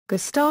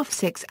Gustaf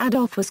VI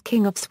Adolf was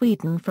King of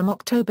Sweden from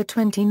October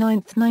 29,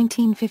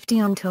 1950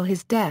 until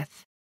his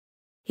death.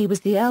 He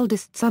was the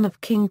eldest son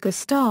of King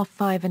Gustaf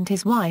V and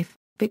his wife,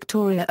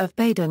 Victoria of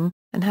Baden,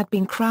 and had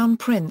been Crown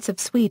Prince of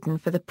Sweden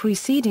for the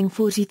preceding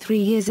 43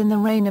 years in the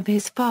reign of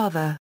his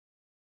father.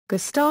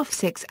 Gustaf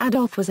VI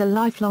Adolf was a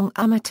lifelong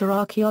amateur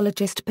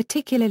archaeologist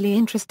particularly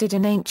interested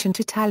in ancient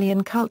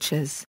Italian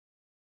cultures.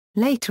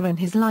 Later in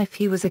his life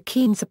he was a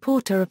keen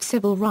supporter of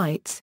civil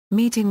rights,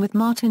 meeting with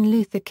Martin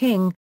Luther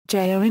King,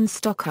 Jr. in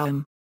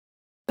Stockholm.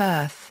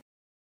 Birth.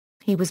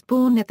 He was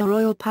born at the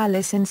Royal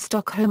Palace in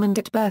Stockholm and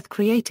at birth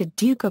created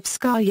Duke of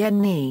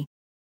Skjerninge.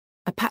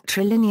 A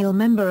patrilineal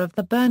member of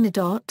the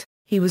Bernadotte,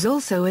 he was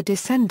also a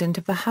descendant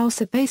of the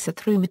House of Vasa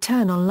through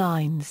maternal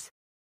lines.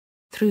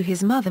 Through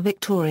his mother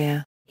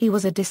Victoria, he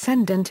was a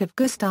descendant of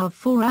Gustaf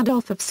IV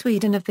Adolf of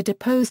Sweden of the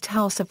deposed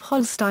House of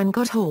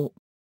Holstein-Gottorp.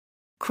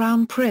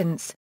 Crown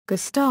Prince,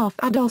 Gustaf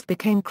Adolf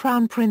became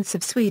Crown Prince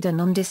of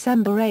Sweden on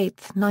December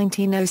 8,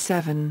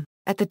 1907,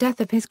 at the death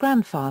of his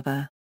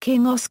grandfather,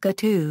 King Oscar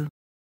II.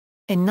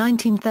 In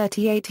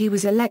 1938 he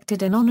was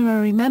elected an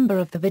honorary member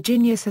of the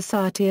Virginia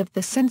Society of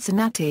the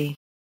Cincinnati.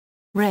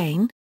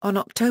 Reign. On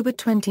October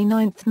 29,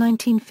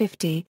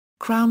 1950,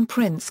 Crown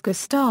Prince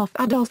Gustaf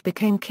Adolf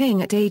became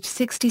king at age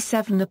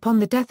 67 upon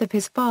the death of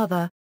his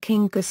father,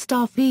 King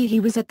Gustaf V. He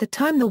was at the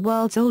time the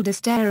world's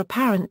oldest heir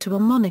apparent to a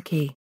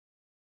monarchy.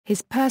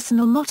 His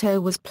personal motto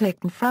was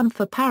Plikt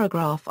framfor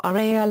paragraph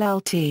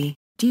RALLT,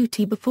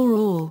 duty before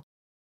all.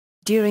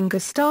 During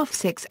Gustaf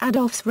VI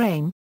Adolf's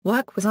reign,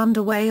 work was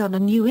underway on a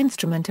new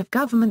instrument of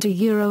government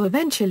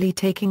eventually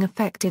taking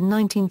effect in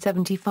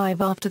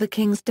 1975 after the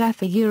king's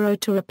death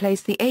to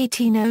replace the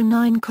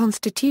 1809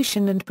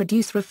 constitution and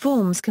produce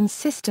reforms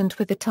consistent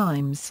with the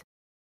times.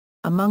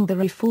 Among the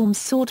reforms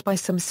sought by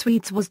some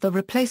Swedes was the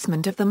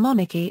replacement of the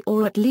monarchy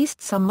or at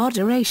least some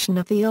moderation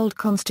of the old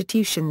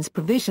constitution's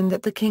provision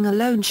that the king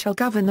alone shall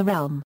govern the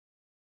realm.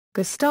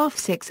 Gustaf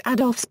VI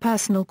Adolf's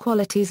personal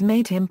qualities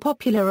made him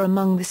popular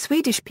among the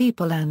Swedish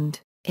people and,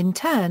 in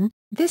turn,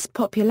 this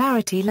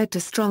popularity led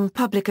to strong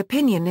public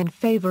opinion in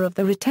favor of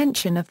the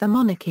retention of the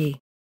monarchy.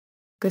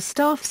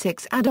 Gustaf VI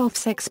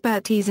Adolf's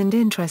expertise and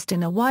interest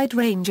in a wide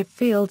range of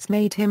fields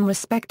made him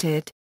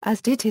respected,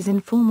 as did his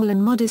informal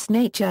and modest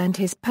nature and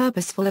his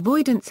purposeful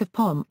avoidance of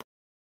pomp.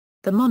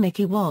 The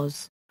monarchy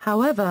was,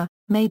 however,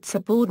 made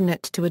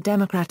subordinate to a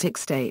democratic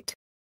state.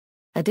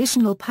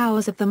 Additional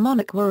powers of the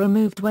monarch were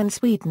removed when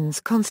Sweden's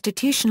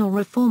constitutional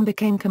reform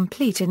became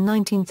complete in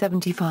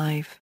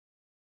 1975.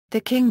 The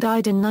king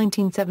died in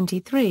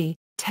 1973,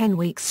 10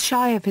 weeks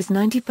shy of his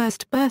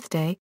 91st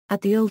birthday,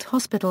 at the Old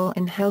Hospital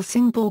in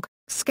Helsingborg,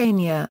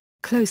 Scania,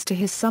 close to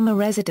his summer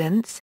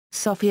residence,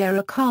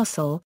 Sofiero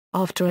Castle,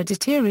 after a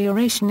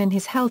deterioration in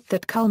his health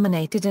that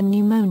culminated in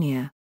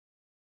pneumonia.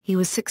 He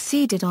was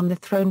succeeded on the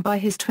throne by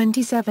his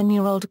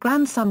 27-year-old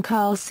grandson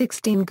Carl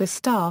XVI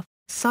Gustaf,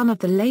 son of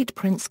the late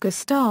Prince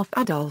Gustaf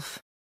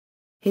Adolf.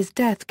 His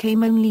death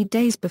came only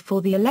days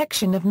before the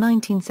election of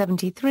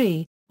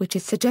 1973, which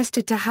is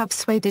suggested to have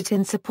swayed it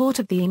in support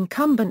of the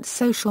incumbent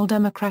Social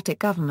Democratic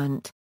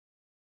government.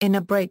 In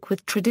a break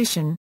with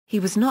tradition, he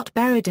was not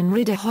buried in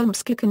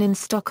Riddarholmskyrkan in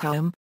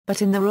Stockholm,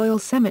 but in the Royal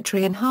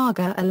Cemetery in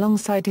Haga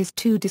alongside his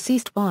two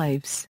deceased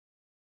wives.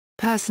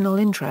 Personal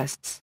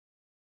interests.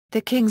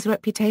 The king's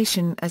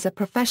reputation as a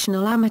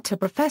professional amateur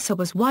professor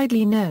was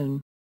widely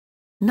known,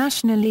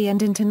 nationally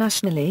and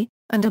internationally,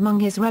 and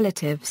among his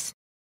relatives.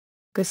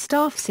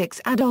 Gustaf VI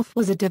Adolf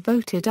was a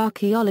devoted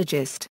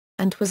archaeologist,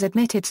 and was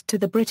admitted to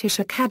the British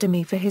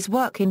Academy for his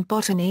work in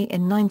botany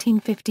in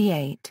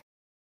 1958.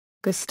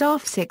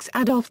 Gustaf VI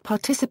Adolf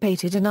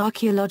participated in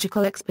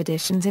archaeological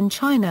expeditions in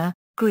China,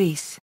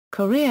 Greece,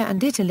 Korea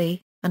and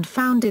Italy, and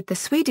founded the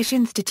Swedish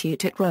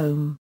Institute at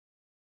Rome.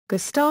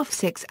 Gustaf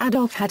VI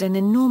Adolf had an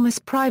enormous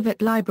private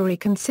library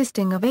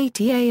consisting of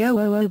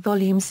 88,000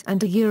 volumes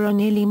and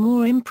nearly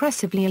more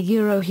impressively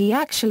he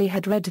actually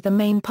had read the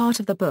main part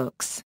of the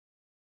books.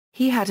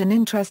 He had an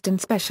interest in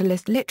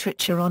specialist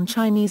literature on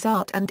Chinese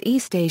art and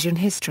East Asian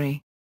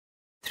history.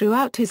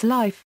 Throughout his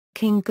life,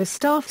 King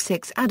Gustaf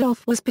VI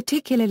Adolf was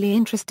particularly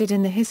interested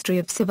in the history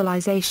of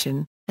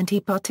civilization, and he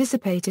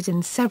participated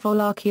in several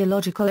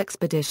archaeological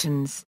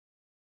expeditions.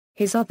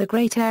 His other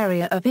great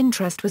area of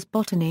interest was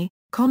botany,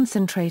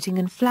 concentrating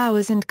in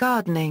flowers and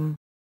gardening.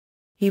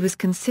 He was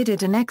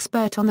considered an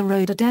expert on the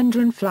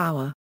rhododendron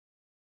flower.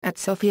 At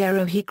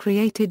Sofiero he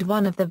created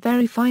one of the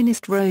very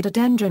finest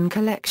rhododendron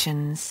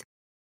collections.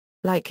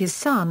 Like his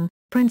son,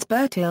 Prince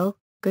Bertil,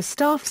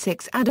 Gustaf VI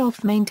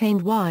Adolf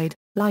maintained wide,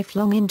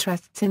 lifelong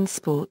interests in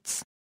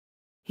sports.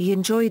 He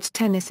enjoyed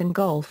tennis and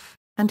golf,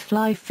 and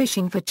fly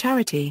fishing for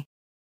charity.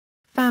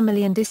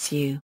 Family and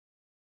issue.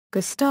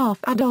 Gustaf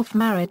Adolf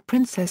married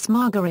Princess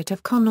Margaret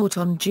of Connaught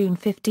on June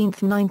 15,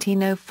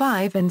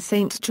 1905 in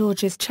St.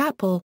 George's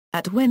Chapel,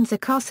 at Windsor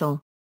Castle.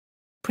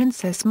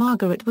 Princess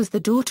Margaret was the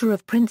daughter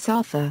of Prince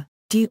Arthur,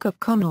 Duke of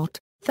Connaught,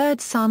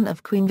 third son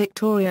of Queen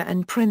Victoria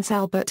and Prince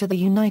Albert of the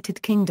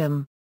United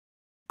Kingdom.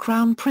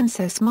 Crown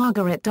Princess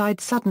Margaret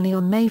died suddenly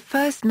on May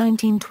 1,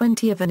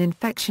 1920 of an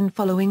infection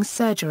following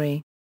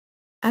surgery.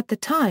 At the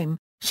time,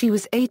 she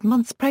was 8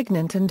 months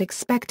pregnant and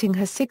expecting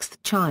her 6th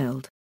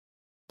child.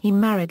 He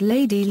married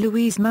Lady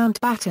Louise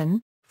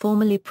Mountbatten,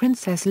 formerly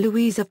Princess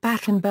Louise of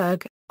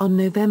Battenberg, on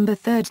November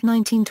 3,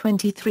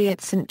 1923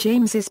 at St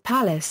James's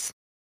Palace.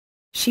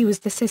 She was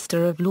the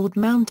sister of Lord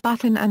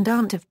Mountbatten and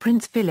aunt of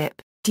Prince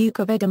Philip, Duke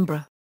of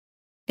Edinburgh.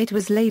 It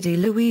was Lady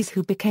Louise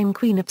who became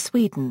Queen of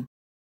Sweden.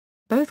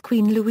 Both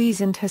Queen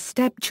Louise and her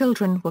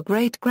stepchildren were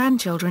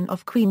great-grandchildren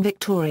of Queen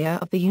Victoria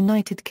of the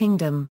United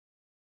Kingdom.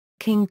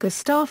 King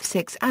Gustaf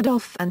VI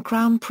Adolf and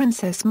Crown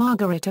Princess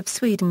Margaret of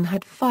Sweden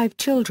had 5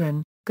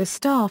 children.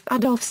 Gustaf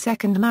Adolf's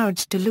second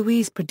marriage to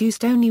Louise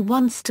produced only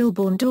one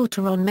stillborn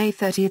daughter on May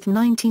 30,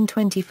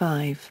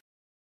 1925.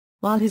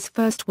 While his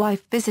first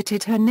wife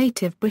visited her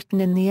native Britain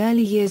in the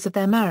early years of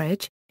their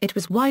marriage, it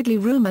was widely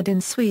rumoured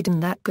in Sweden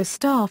that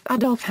Gustaf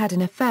Adolf had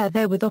an affair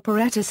there with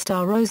operetta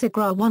star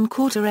Rosagra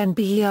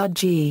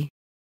 ¼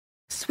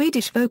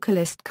 Swedish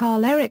vocalist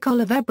Karl-Erik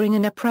Olaf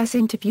in a press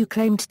interview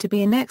claimed to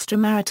be an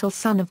extramarital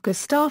son of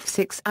Gustaf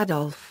VI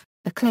Adolf,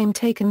 a claim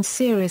taken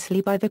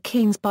seriously by the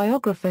king's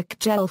biographer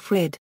Kjell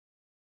Frid.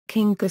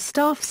 King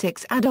Gustaf VI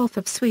Adolf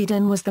of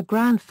Sweden was the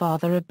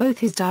grandfather of both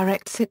his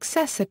direct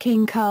successor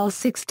King Carl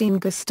XVI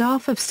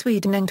Gustaf of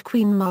Sweden and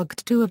Queen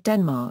Margrethe II of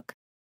Denmark.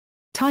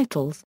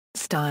 Titles,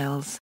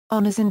 styles,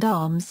 honours and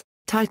arms,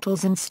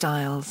 titles and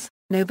styles,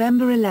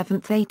 November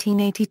 11,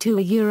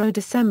 1882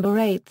 December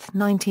 8,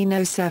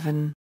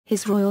 1907,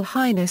 His Royal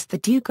Highness the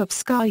Duke of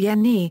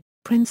Skiernie,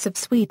 Prince of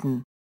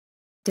Sweden.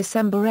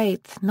 December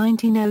 8,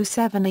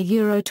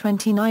 1907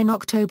 29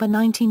 October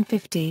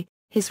 1950,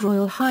 His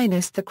Royal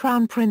Highness the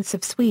Crown Prince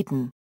of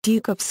Sweden,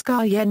 Duke of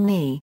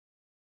Skiernie.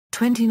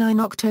 29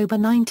 October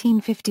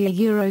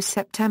 1950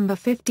 September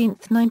 15,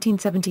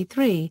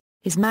 1973,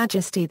 His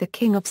Majesty the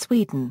King of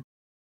Sweden.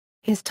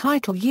 His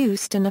title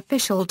used in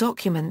official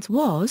documents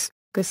was,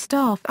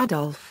 Gustaf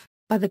Adolf,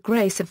 by the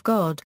grace of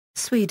God,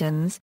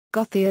 Sweden's,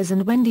 Gothias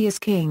and Wendias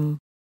King.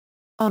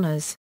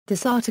 Honours.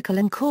 This article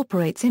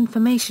incorporates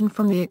information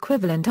from the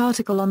equivalent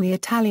article on the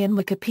Italian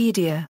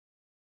Wikipedia.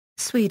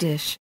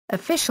 Swedish,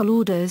 official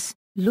orders,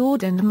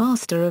 Lord and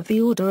Master of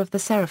the Order of the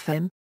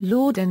Seraphim,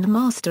 Lord and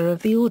Master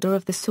of the Order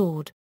of the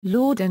Sword,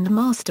 Lord and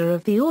Master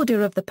of the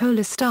Order of the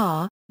Polar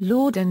Star,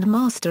 Lord and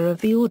Master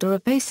of the Order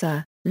of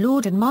Vasa,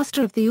 Lord and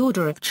Master of the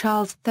Order of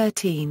Charles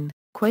XIII,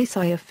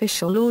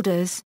 quasi-official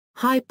orders,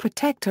 High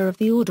Protector of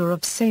the Order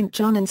of St.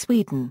 John in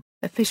Sweden,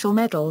 official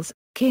medals,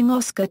 King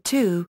Oscar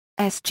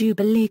II.'s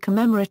Jubilee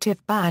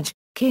Commemorative Badge,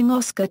 King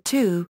Oscar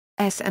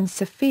II.'s and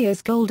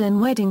Sophia's Golden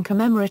Wedding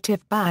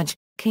Commemorative Badge,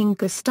 King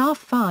Gustaf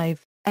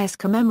V.'s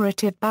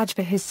Commemorative Badge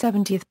for his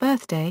 70th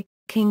birthday,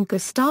 King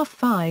Gustaf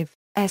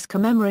V.'s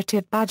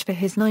Commemorative Badge for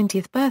his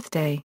 90th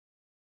birthday.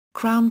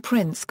 Crown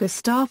Prince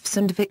Gustaf's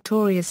and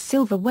Victoria's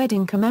Silver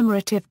Wedding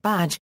Commemorative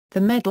Badge, the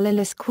Medal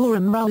Illis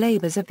Quorum Rau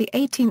Labors of the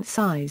 18th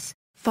size,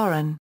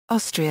 Foreign,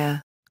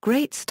 Austria,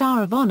 Great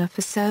Star of Honour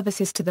for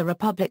services to the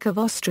Republic of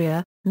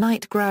Austria,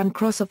 Knight Grand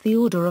Cross of the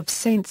Order of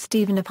St.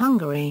 Stephen of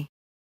Hungary.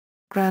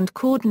 Grand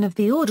Cordon of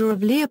the Order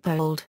of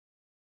Leopold.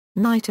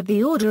 Knight of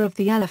the Order of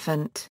the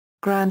Elephant,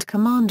 Grand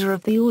Commander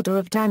of the Order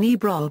of Danny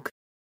Brog.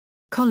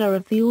 Collar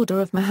of the Order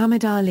of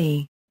Muhammad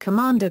Ali,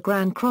 Commander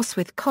Grand Cross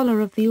with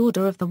Collar of the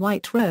Order of the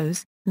White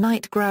Rose,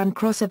 Knight Grand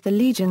Cross of the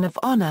Legion of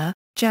Honor,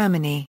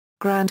 Germany,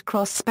 Grand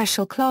Cross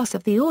Special Class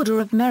of the Order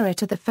of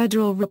Merit of the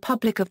Federal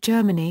Republic of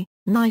Germany,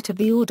 Knight of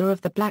the Order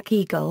of the Black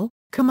Eagle,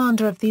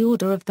 Commander of the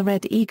Order of the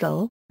Red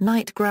Eagle,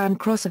 Knight Grand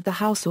Cross of the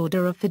House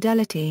Order of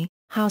Fidelity,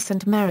 House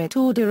and Merit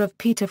Order of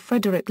Peter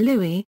Frederick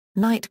Louis,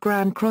 Knight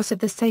Grand Cross of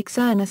the Saxe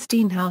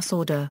Ernestine House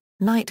Order,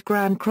 Knight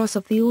Grand Cross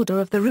of the Order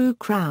of the Rue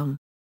Crown.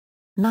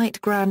 Knight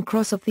Grand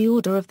Cross of the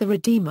Order of the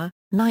Redeemer,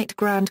 Knight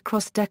Grand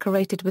Cross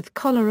decorated with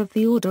Collar of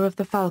the Order of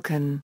the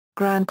Falcon,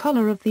 Grand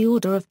Collar of the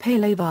Order of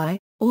Palovi,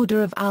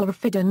 Order of Al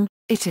Rafidin,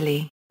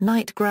 Italy,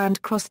 Knight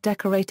Grand Cross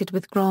decorated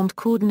with Grand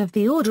Cordon of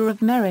the Order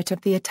of Merit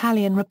of the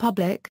Italian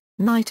Republic,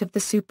 Knight of the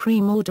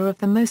Supreme Order of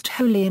the Most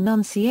Holy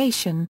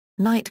Annunciation,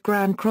 Knight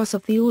Grand Cross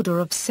of the Order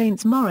of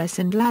Saints Maurice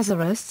and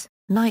Lazarus,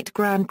 Knight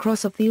Grand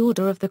Cross of the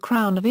Order of the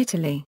Crown of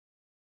Italy.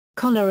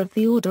 Collar of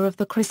the Order of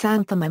the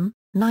Chrysanthemum,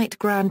 Knight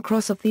Grand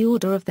Cross of the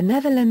Order of the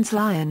Netherlands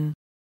Lion.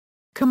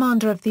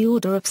 Commander of the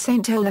Order of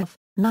St. Olaf,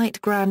 Knight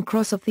Grand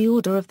Cross of the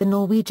Order of the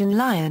Norwegian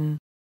Lion.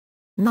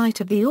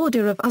 Knight of the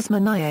Order of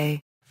Osmanieh,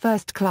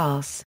 First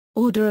Class,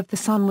 Order of the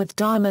Sun with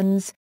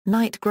Diamonds,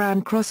 Knight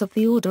Grand Cross of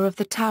the Order of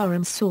the Tower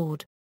and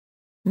Sword.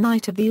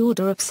 Knight of the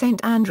Order of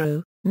St.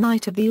 Andrew,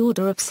 Knight of the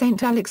Order of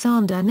St.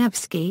 Alexander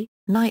Nevsky,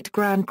 Knight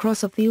Grand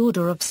Cross of the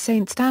Order of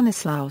St.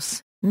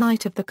 Stanislaus,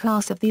 Knight of the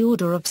Class of the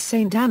Order of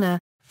St. Anna,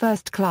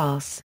 First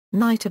Class,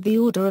 Knight of the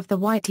Order of the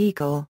White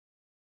Eagle.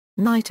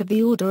 Knight of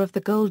the Order of the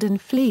Golden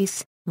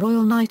Fleece,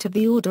 Royal Knight of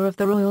the Order of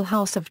the Royal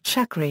House of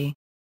Chakri.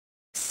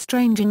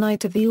 Stranger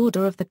Knight of the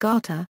Order of the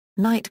Garter,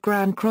 Knight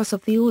Grand Cross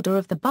of the Order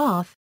of the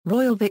Bath,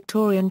 Royal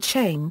Victorian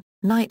Chain,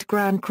 Knight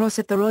Grand Cross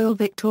of the Royal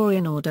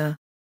Victorian Order.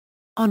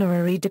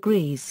 Honorary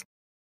degrees.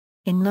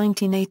 In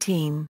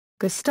 1918,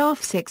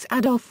 Gustaf VI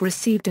Adolf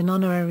received an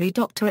honorary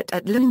doctorate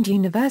at Lund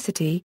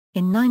University,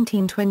 In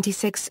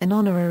 1926 an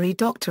honorary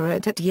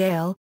doctorate at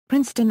Yale,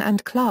 Princeton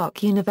and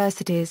Clark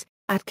Universities,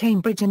 at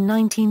Cambridge in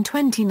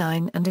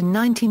 1929 and in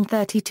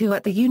 1932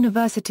 at the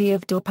University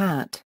of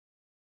Dorpat.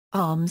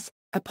 Arms.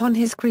 Upon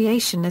his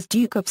creation as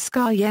Duke of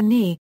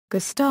Skiernie,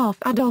 Gustaf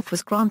Adolf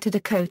was granted a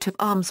coat of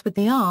arms with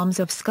the arms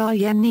of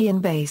Skiernie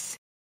in base.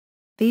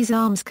 These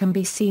arms can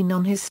be seen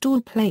on his stall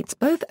plates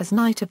both as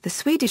Knight of the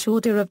Swedish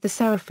Order of the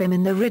Seraphim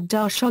in the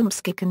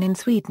Riddarsholmskirken in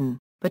Sweden,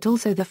 but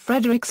also the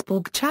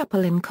Frederiksborg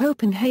Chapel in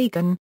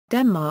Copenhagen,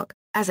 Denmark,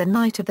 as a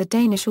Knight of the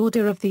Danish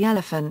Order of the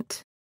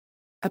Elephant.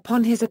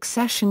 Upon his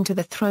accession to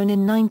the throne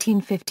in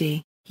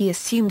 1950, he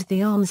assumed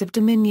the arms of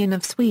Dominion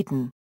of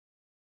Sweden.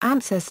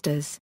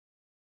 Ancestors.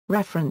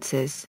 References